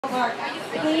Park.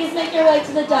 Please make your way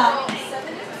to the dock.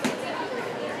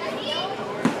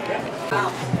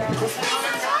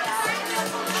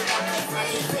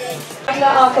 The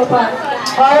Aqua Park.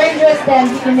 Orange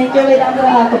residents, you can make your way down to the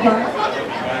Aqua Park.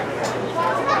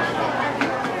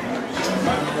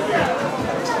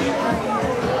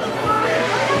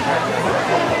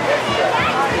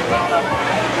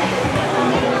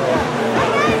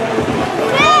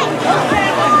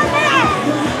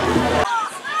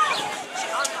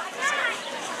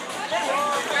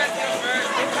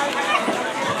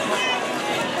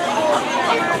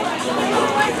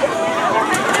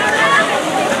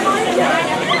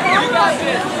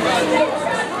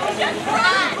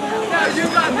 You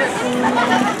got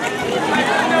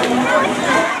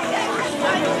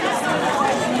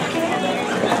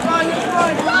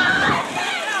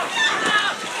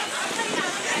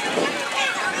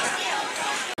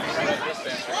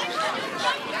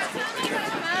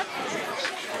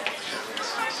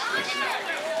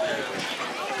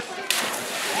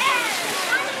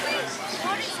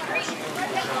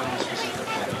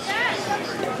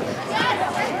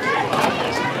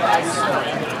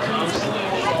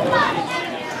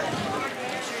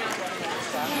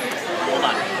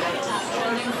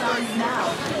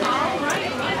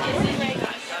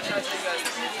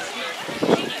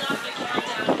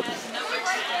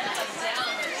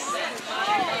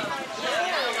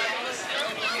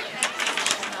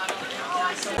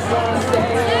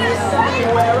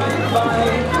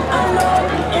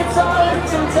it's hard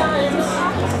sometimes.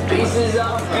 Pieces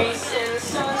of peace and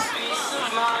some peace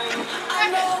of mind.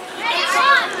 I know it's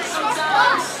hard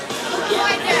sometimes.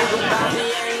 Yeah, think about the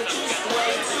end just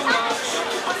way too much.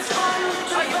 But it's fun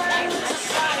to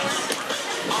fantasize.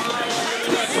 All my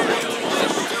enemies make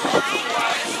me do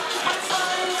otherwise. It's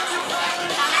fun to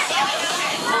fantasize.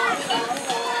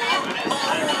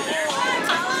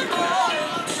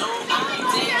 So I'm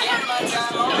taking my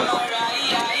time on my ride.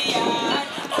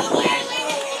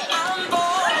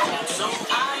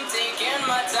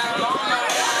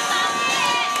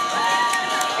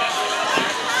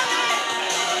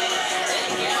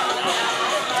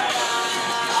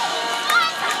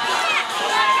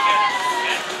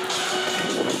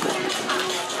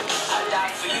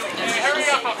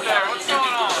 Up there, what's going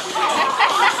on?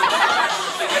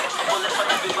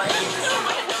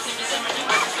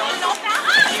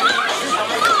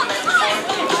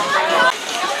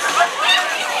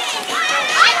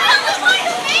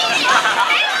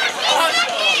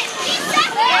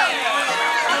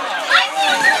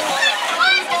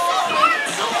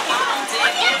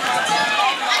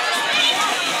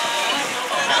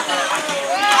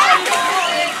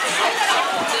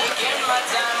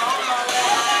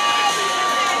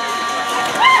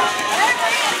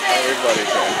 Everybody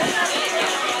can.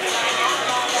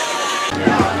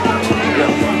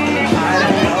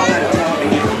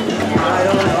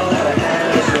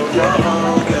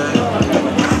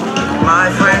 My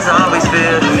friends always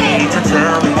feel the need to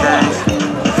tell me things.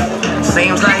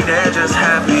 Seems like they're just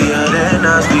happier than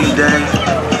us these days.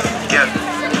 Yeah.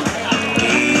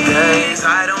 These days,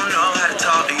 I don't know how to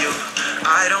talk to you.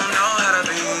 I don't know how to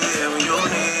be here when you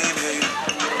need me.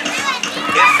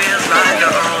 It feels like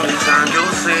the only time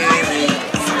you'll see me.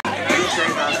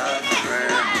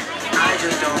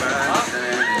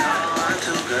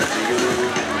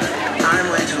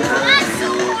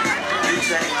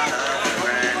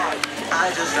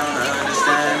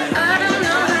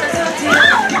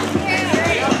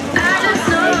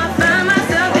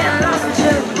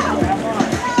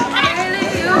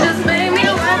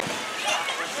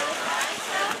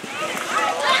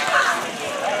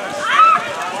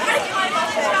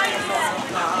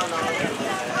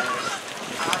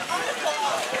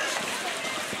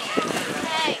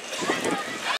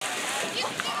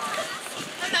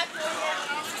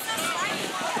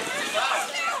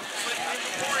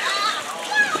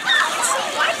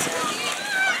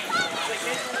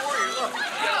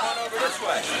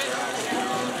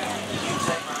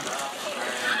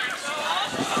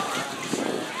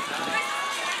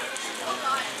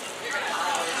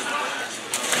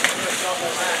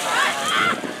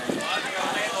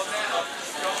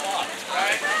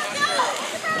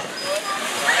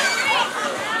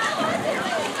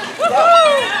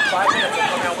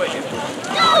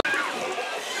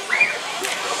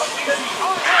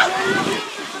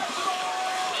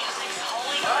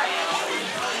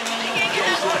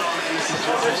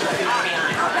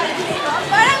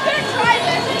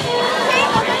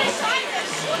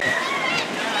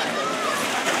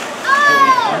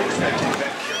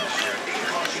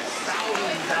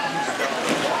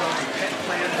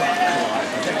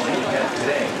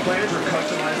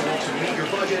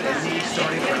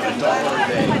 $1 a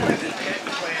day. Visit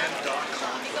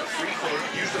petplan.com for a free quote.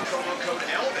 Use the promo code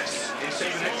Elvis and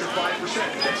save an extra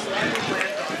 5%. That's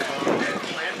petplan.com.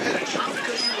 Petplan Pet and shop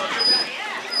because you love your pet.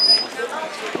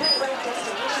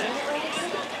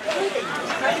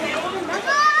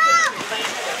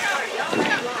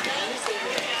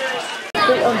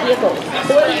 Own vehicles.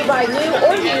 So whether you buy new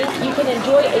or used, you can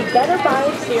enjoy a better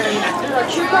buying experience through our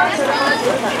True Car Certified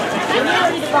Dealer Network. When you're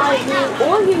ready to buy a new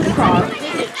or used car,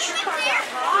 visit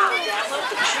TrueCar.com and download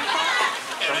the True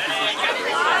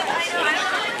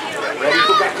Ready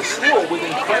for back to school with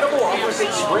incredible offers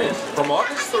at Sprint. From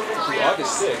August 3rd through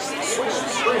August 6th, switch to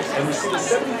Sprint and receive a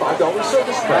 $75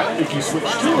 service credit. If you switch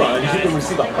two lines, you can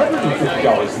receive $150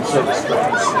 in service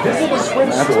credits. Visit a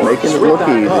Sprint store, making it look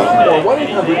easy. or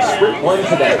 1-800-SPRINT-1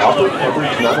 today. Offer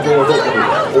coverage not available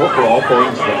everywhere or for all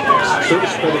phones networks.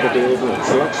 Service credit available in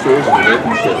select stores and American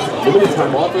stores. Limited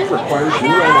time offer requires new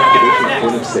line activation at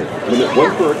point of sale. Limit 1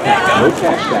 per account. No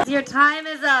cash back. Your time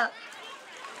is up.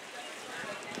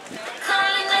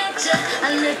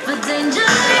 I live for danger.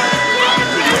 All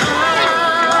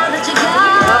that you got.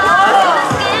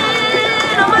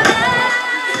 Skin on my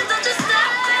legs. Don't you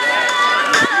stop.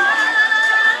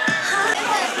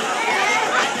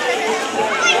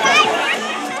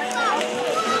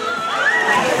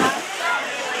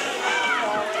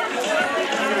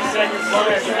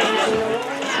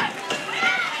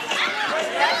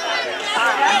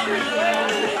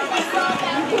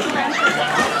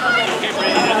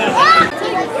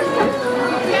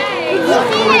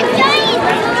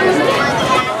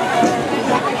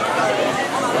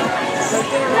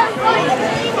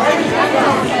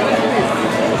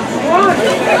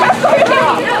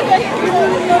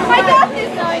 I got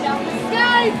this side up.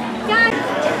 Guys, guys.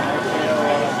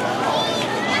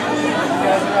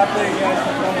 Guys are up there, guys.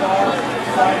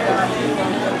 Side down,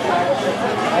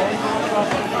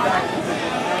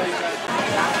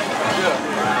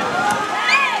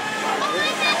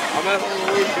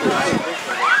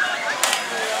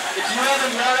 if you have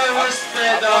another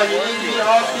wristband on, you need to be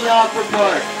off the aqua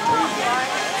park.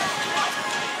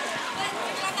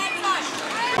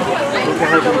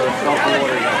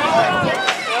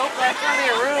 Nope, that's gonna be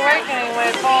a rude awakening when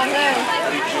it falls in. He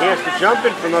has to jump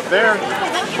in from up there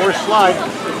or slide.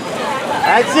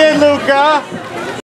 That's it, Luca.